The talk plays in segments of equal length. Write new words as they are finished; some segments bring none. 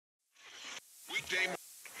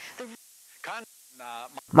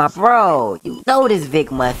My bro, you know this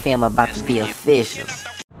VickMontFIlms about to be official.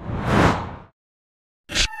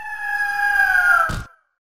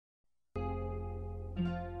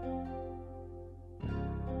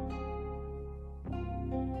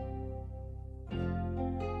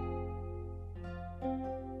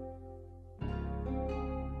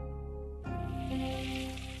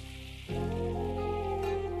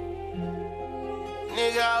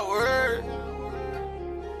 Nigga, I word.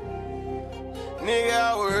 Nigga,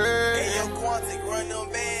 I word. Hey, yo, Quantic, run them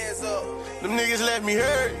bands up. Them niggas left me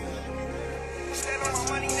hurt.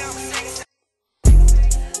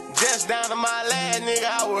 Just down to my last, nigga,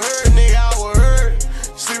 I was hurt, nigga, I was hurt.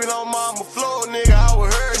 Sleeping on mama floor, nigga, I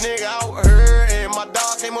was hurt, nigga, I was hurt. And my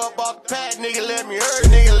dog came up off the pad, nigga, left me hurt,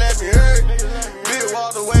 nigga, left me hurt. Bill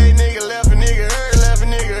walked away, nigga, left a nigga hurt, left a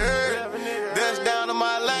nigga hurt. Just down to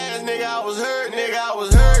my last, nigga, I was hurt, nigga, I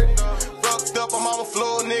was hurt. Fucked up on mama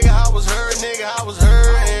floor, nigga, I was hurt, nigga, I was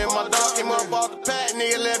hurt. And my dog came up off the pad,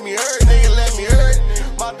 nigga, left me hurt, nigga, left me hurt.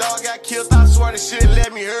 My dog got killed, I swear the shit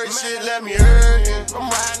let me hurt, shit let me hurt. I'm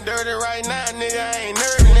riding dirty right now, nigga, I ain't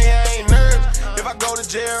nervous, nigga, I ain't nervous. If I go to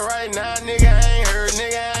jail right now, nigga, I ain't hurt,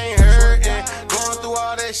 nigga, I ain't hurt. And going through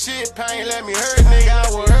all that shit, pain let me hurt, nigga,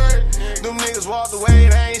 I was hurt. Them niggas walked away,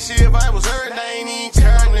 they ain't shit, if I was hurt, they ain't even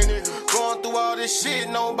turn, nigga. Going through all this shit,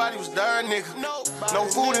 nobody was there, nigga. No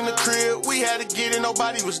food in the crib, we had to get it,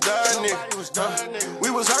 nobody was there, nigga.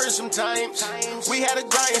 We was hurting sometimes, we had to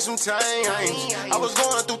grind sometimes. I was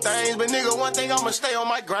going through things, but nigga, one thing I'ma stay on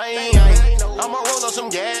my grind. I'ma roll up some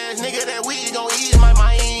gas, nigga, that weed gon' ease my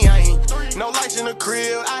mind. No lights in the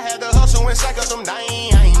crib, I had to hustle and sack up some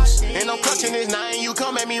dimes. And I'm clutching this 9, you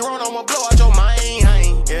come at me wrong, I'ma blow out your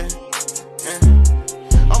mind. Yeah.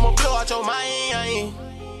 I'ma blow out your mind.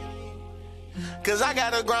 Cause I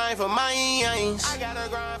gotta grind for mines. I gotta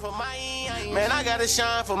grind for mines. Man, I gotta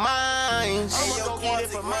shine for mines. Hey, yo,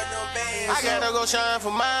 Quantic, run them bands I gotta go shine for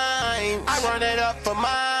mines. I run it up for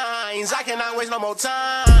mines. I cannot waste no more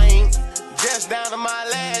time. Just down to my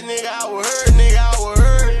last, nigga, I was hurt, nigga, I was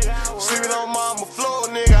hurt. Sleeping on mama floor,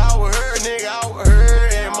 nigga, I was hurt, nigga, I was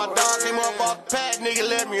hurt. And my dog came up off the pad, nigga,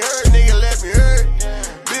 let me hurt, nigga, let me hurt.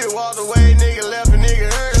 Bill walked away, nigga, left a nigga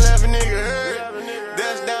hurt, left a nigga hurt.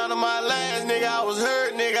 That's down to my last, nigga, I was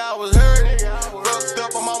hurt, nigga, I was hurt. Fucked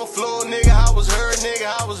up on mama floor, nigga, I was hurt, nigga,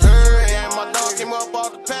 I was hurt. And my dog came up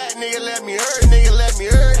off the pad, nigga, let me hurt, nigga, let me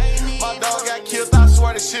hurt. My dog got killed, I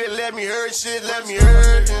swear the shit let me hurt, shit let me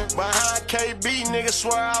hurt. Behind KB, nigga,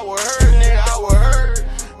 swear I was hurt, nigga, I was hurt.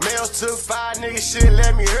 Males took 5, nigga, shit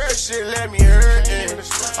let me hurt, shit let me hurt. And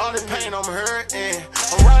all the pain I'm hurting,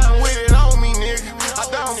 I'm riding with it on me, nigga. I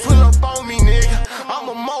don't pull up on me, nigga. I'm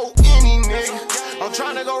a mo any nigga. I'm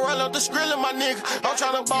tryna go roll up the skrill of my nigga. I'm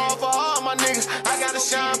tryna ball for all my niggas. I gotta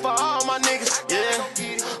shine for all my niggas, yeah.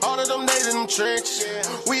 All of them days in them trenches,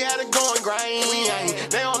 we had to go and grind.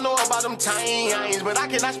 They don't know about them times, but I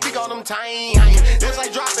cannot speak on them times. It's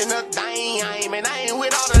like dropping a dime, and I ain't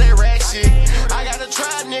with all of that rat shit. I got a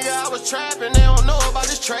trap, nigga, I was trapping. They don't know about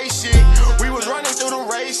this trade shit. We was running through the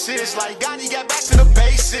races, like God, he got back to the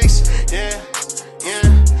basics. Yeah,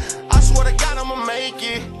 yeah. I swear to God, I'ma make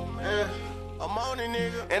it. Yeah. I'm on it,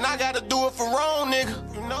 nigga. And I gotta do it for wrong, nigga.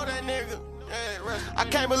 You know that, nigga. I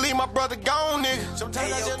can't believe my brother gone, nigga.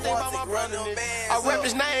 Sometimes I just think about my brother, nigga. I rap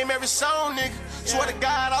his name every song, nigga. Swear to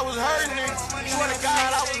God, I was hurting, nigga. Swear to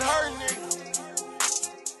God, I was hurting, nigga.